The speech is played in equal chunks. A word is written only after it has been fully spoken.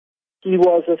He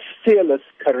was a fearless,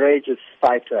 courageous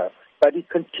fighter, but he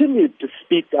continued to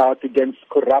speak out against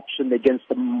corruption, against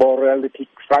the morality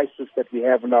crisis that we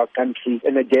have in our country,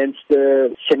 and against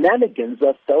the shenanigans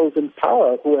of those in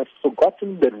power who have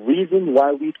forgotten the reason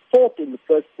why we fought in the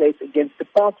first place against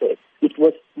apartheid. It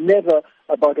was never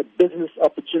about a business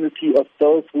opportunity of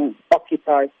those who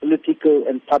occupy political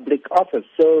and public office.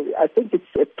 So I think it's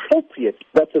appropriate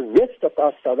that the rest of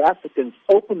us South Africans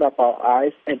open up our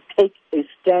eyes and take a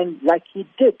stand like he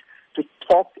did to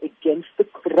talk against the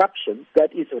corruption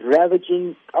that is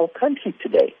ravaging our country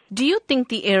today. Do you think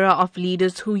the era of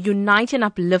leaders who unite and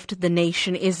uplift the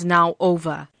nation is now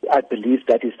over? I believe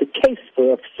that is the case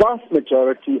for a vast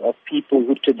majority of people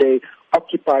who today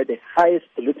occupy the highest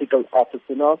political office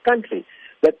in our country,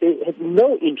 that they have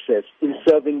no interest in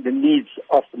serving the needs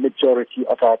of the majority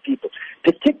of our people,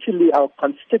 particularly our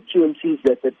constituencies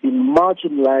that have been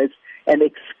marginalized and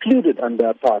excluded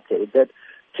under apartheid. That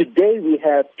today we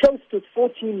have close to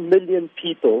 14 million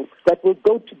people that will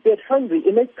go to bed hungry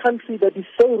in a country that is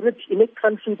so rich, in a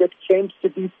country that claims to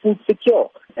be food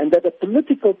secure, and that a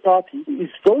political party is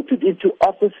voted into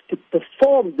office to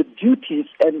perform the duties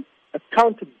and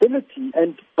accountability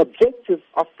and objectives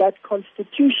of that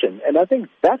constitution. And I think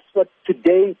that's what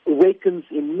today awakens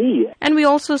in me. And we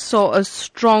also saw a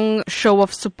strong show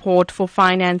of support for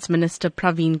Finance Minister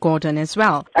Pravin Gordhan as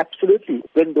well. Absolutely.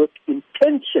 When the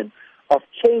intention of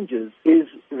changes is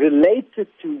related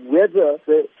to whether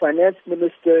the finance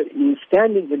minister is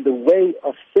standing in the way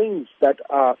of things that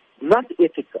are not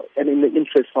ethical and in the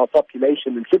interest of our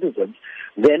population and citizens,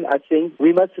 then I think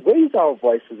we must raise our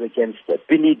voices against it.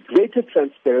 We need greater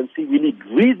transparency. We need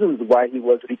reasons why he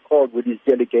was recalled with his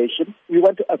delegation. We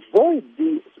want to avoid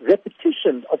the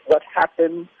repetition of what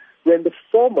happened when the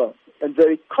former and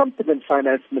very competent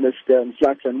Finance Minister,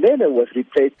 Taliesha Naidoo, was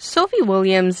replaced. Sophie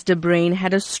Williams-De Bruyn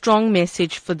had a strong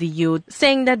message for the youth,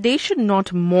 saying that they should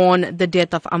not mourn the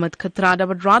death of Ahmed Kathrada,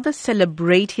 but rather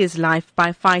celebrate his life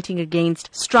by fighting against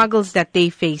struggles that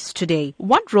they face today.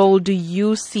 What role do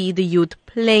you see the youth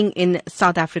playing in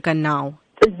South Africa now?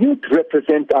 The youth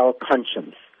represent our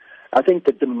conscience. I think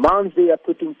the demands they are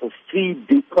putting for free,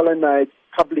 decolonized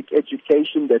public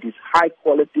education that is high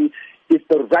quality is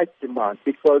the right demand,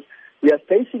 because we are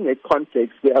facing a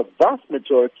context where a vast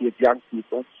majority of young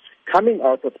people coming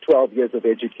out of 12 years of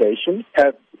education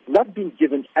have not been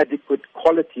given adequate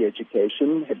quality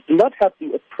education, do not have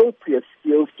the appropriate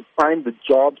skills to find the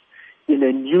jobs in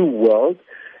a new world,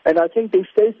 and I think they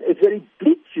face a very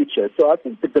bleak future. So I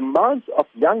think the demands of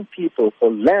young people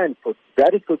for land, for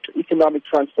radical economic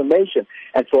transformation,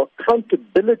 and for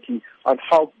accountability on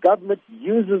how government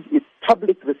uses its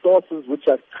public resources, which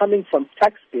are coming from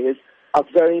taxpayers, are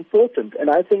very important. And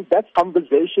I think that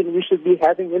conversation we should be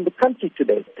having in the country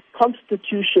today. The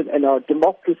Constitution and our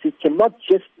democracy cannot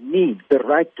just mean the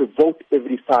right to vote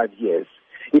every 5 years.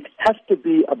 It has to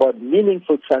be about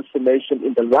meaningful transformation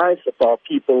in the lives of our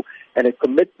people and a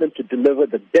commitment to deliver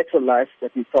the better life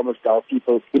that we promised our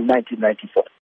people in 1994.